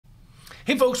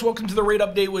Hey folks, welcome to the rate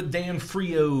update with Dan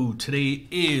Frio. Today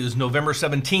is November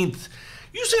 17th.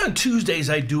 Usually on Tuesdays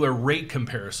I do a rate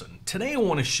comparison. Today I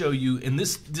want to show you, and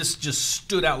this just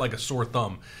stood out like a sore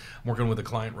thumb. I'm working with a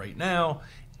client right now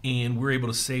and we're able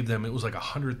to save them. It was like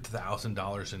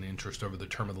 $100,000 in interest over the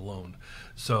term of the loan.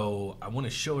 So I want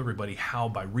to show everybody how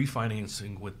by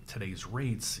refinancing with today's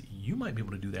rates, you might be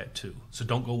able to do that too. So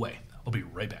don't go away. I'll be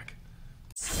right back.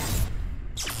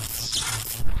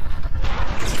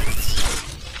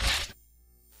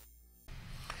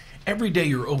 Every day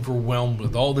you're overwhelmed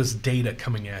with all this data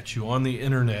coming at you on the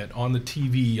internet, on the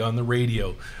TV, on the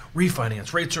radio.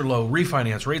 Refinance, rates are low,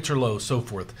 refinance, rates are low, so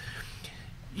forth.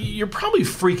 You're probably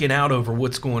freaking out over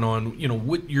what's going on,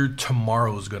 what your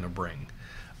tomorrow's going to bring.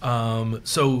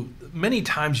 So many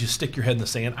times you stick your head in the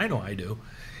sand, I know I do,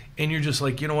 and you're just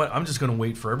like, you know what, I'm just going to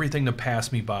wait for everything to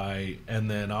pass me by, and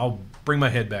then I'll bring my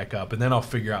head back up, and then I'll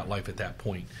figure out life at that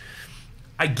point.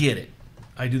 I get it.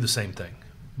 I do the same thing.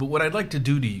 But what I'd like to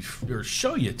do to you, or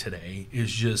show you today,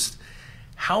 is just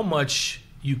how much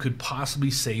you could possibly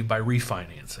save by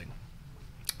refinancing.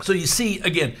 So you see,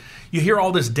 again, you hear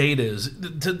all this data is,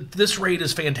 this rate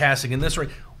is fantastic and this rate.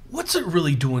 What's it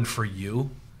really doing for you?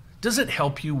 Does it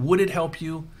help you? Would it help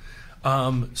you?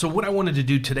 So what I wanted to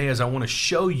do today is I want to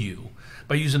show you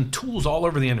by using tools all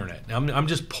over the internet. Now, I'm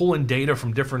just pulling data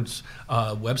from different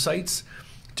websites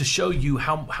to show you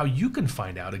how you can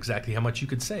find out exactly how much you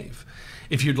could save.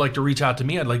 If you'd like to reach out to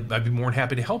me, I'd be more than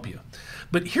happy to help you.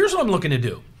 But here's what I'm looking to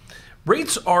do.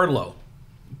 Rates are low,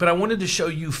 but I wanted to show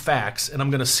you facts, and I'm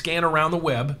going to scan around the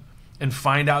web and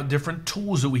find out different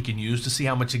tools that we can use to see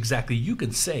how much exactly you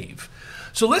can save.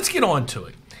 So let's get on to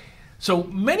it. So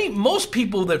most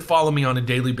people that follow me on a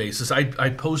daily basis,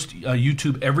 I post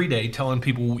YouTube every day telling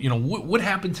people, what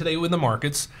happened today with the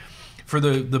markets, for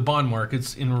the bond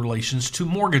markets in relations to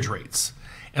mortgage rates.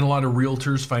 And a lot of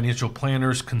realtors, financial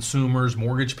planners, consumers,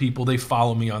 mortgage people, they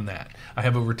follow me on that. I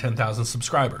have over 10,000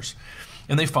 subscribers,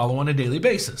 and they follow on a daily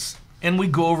basis. And we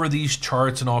go over these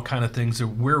charts and all kind of things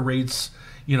of where rates,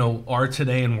 are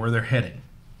today and where they're heading.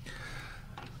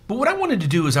 But what I wanted to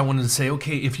do is I wanted to say,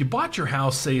 okay, if you bought your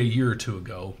house, say a year or two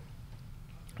ago,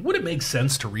 would it make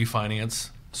sense to refinance?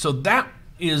 So that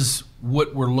is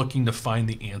what we're looking to find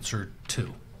the answer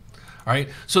to. All right,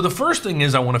 so the first thing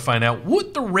is I want to find out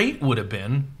what the rate would have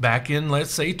been back in,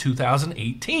 let's say,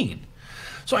 2018.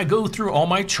 So I go through all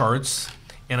my charts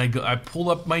and I pull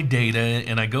up my data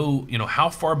and I go, how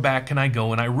far back can I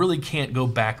go? And I really can't go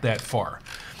back that far.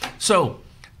 So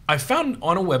I found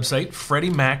on a website, Freddie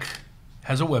Mac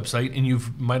has a website, and you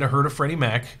might have heard of Freddie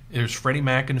Mac. There's Freddie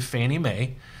Mac and Fannie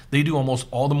Mae. They do almost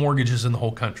all the mortgages in the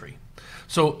whole country.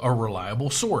 So a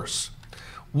reliable source.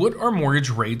 What are mortgage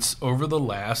rates over the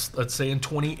last, let's say in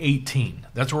 2018?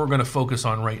 That's what we're going to focus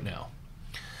on right now.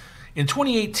 In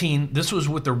 2018, this was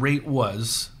what the rate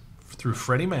was through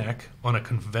Freddie Mac on a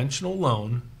conventional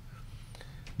loan.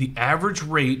 The average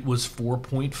rate was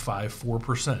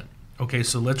 4.54%. Okay,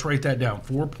 so let's write that down,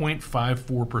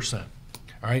 4.54%.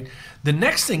 All right. The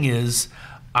next thing is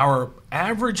our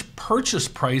average purchase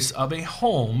price of a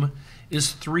home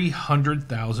is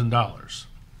 $300,000.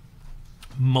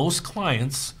 Most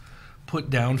clients put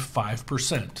down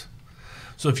 5%.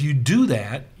 So if you do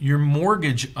that, your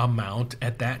mortgage amount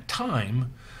at that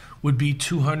time would be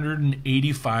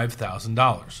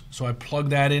 $285,000. So I plug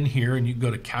that in here, and you can go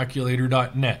to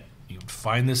calculator.net. You can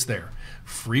find this there,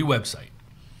 free website.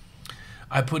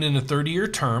 I put in a 30-year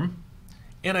term,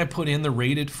 and I put in the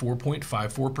rate at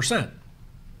 4.54%.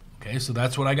 Okay, so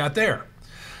that's what I got there.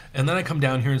 And then I come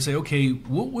down here and say, okay,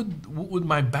 what would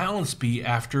my balance be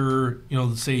after,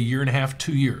 let's say a year and a half,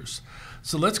 2 years?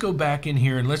 So let's go back in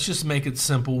here and let's just make it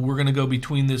simple. We're going to go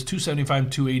between this 275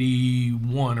 and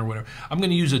 281 or whatever. I'm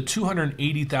going to use a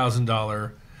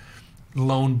 $280,000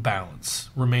 loan balance,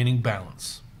 remaining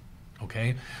balance.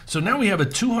 Okay, so now we have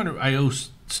still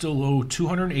owe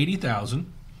 $280,000.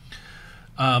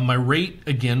 My rate,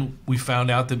 again, we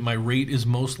found out that my rate is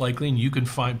most likely, and you can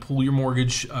pull your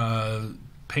mortgage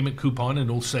payment coupon, and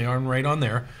it'll say right on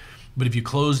there. But if you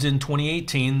closed in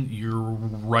 2018, you're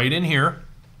right in here.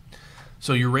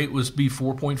 So your rate was be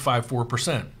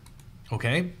 4.54%.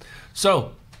 Okay,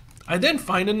 so I then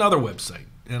find another website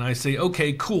and I say,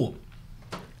 okay, cool.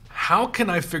 How can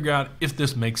I figure out if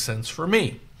this makes sense for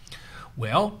me?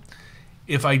 Well,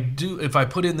 if I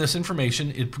put in this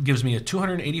information, it gives me a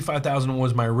 $285,000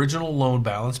 was my original loan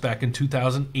balance back in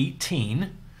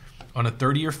 2018. On a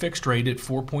 30-year fixed rate at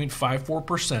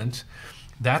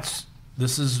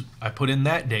 4.54%. I put in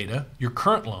that data, your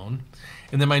current loan.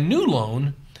 And then my new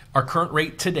loan, our current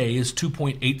rate today is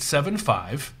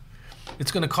 2.875.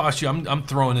 It's going to cost you, I'm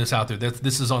throwing this out there,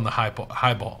 this is on the high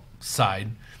ball,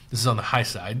 side. This is on the high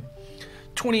side.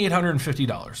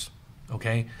 $2,850.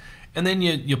 Okay. And then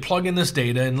you plug in this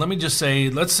data, and let me just say,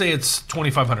 let's say it's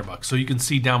 $2,500. So you can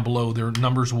see down below their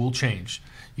numbers will change.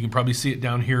 You can probably see it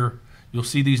down here. You'll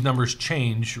see these numbers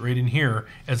change right in here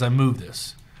as I move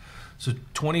this. So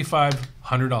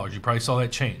 $2,500. You probably saw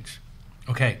that change.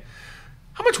 Okay.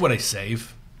 How much would I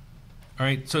save? All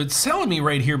right. So it's telling me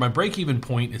right here, my break-even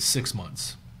point is 6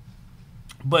 months.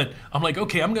 But I'm like,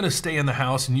 okay, I'm going to stay in the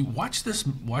house, and you watch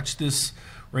this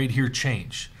right here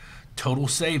change. Total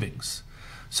savings.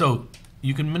 So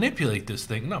you can manipulate this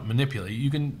thing, not manipulate.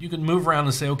 You can move around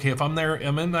and say, okay, if I'm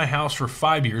in my house for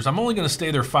 5 years, I'm only going to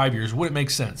stay there 5 years. Would it make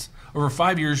sense? Over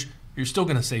 5 years, you're still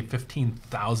going to save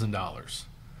 $15,000.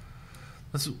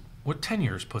 That's what 10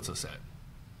 years puts us at.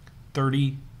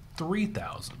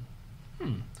 $33,000.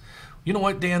 You know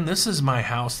what, Dan? This is my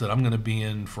house that I'm going to be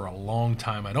in for a long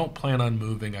time. I don't plan on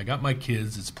moving. I got my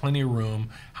kids. It's plenty of room.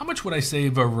 How much would I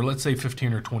save over, let's say,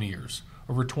 15 or 20 years?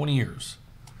 Over 20 years.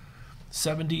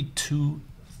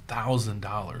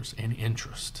 $72,000 in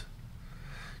interest.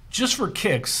 Just for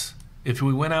kicks, if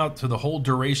we went out to the whole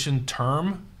duration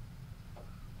term,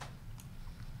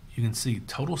 you can see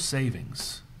total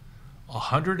savings,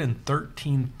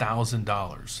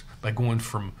 $113,000 by going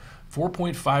from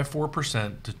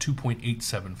 4.54% to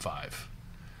 2.875.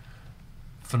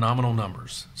 Phenomenal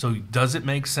numbers. So does it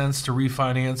make sense to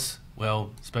refinance?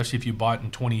 Well, especially if you bought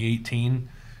in 2018,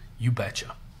 you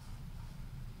betcha.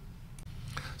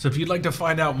 So if you'd like to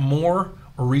find out more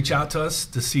or reach out to us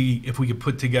to see if we could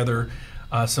put together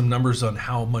some numbers on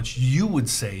how much you would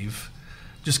save,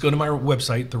 just go to my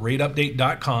website,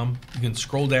 therateupdate.com. You can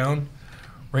scroll down.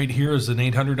 Right here is an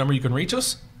 800 number you can reach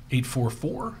us,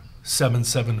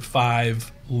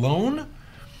 844-775-LOAN.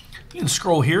 You can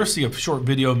scroll here, see a short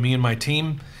video of me and my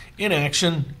team in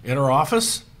action at our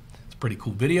office. It's a pretty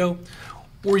cool video.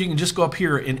 Or you can just go up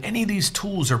here, and any of these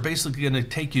tools are basically going to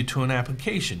take you to an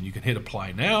application. You can hit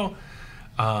apply now,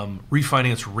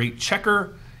 refinance rate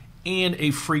checker, and a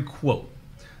free quote.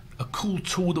 A cool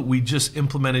tool that we just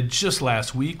implemented just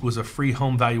last week was a free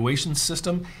home valuation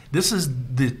system. This is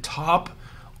the top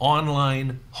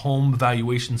online home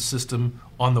valuation system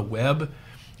on the web.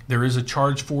 There is a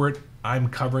charge for it. I'm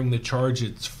covering the charge.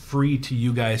 It's free to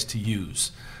you guys to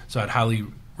use. So I'd highly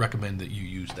recommend that you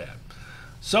use that.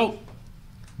 So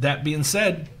that being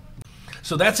said,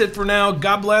 so that's it for now.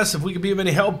 God bless. If we could be of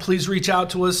any help, please reach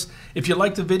out to us. If you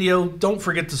like the video, don't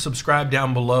forget to subscribe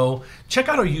down below. Check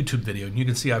out our YouTube video, and you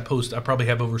can see I probably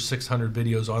have over 600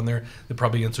 videos on there that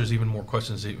probably answers even more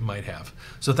questions that you might have.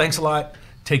 So thanks a lot.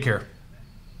 Take care.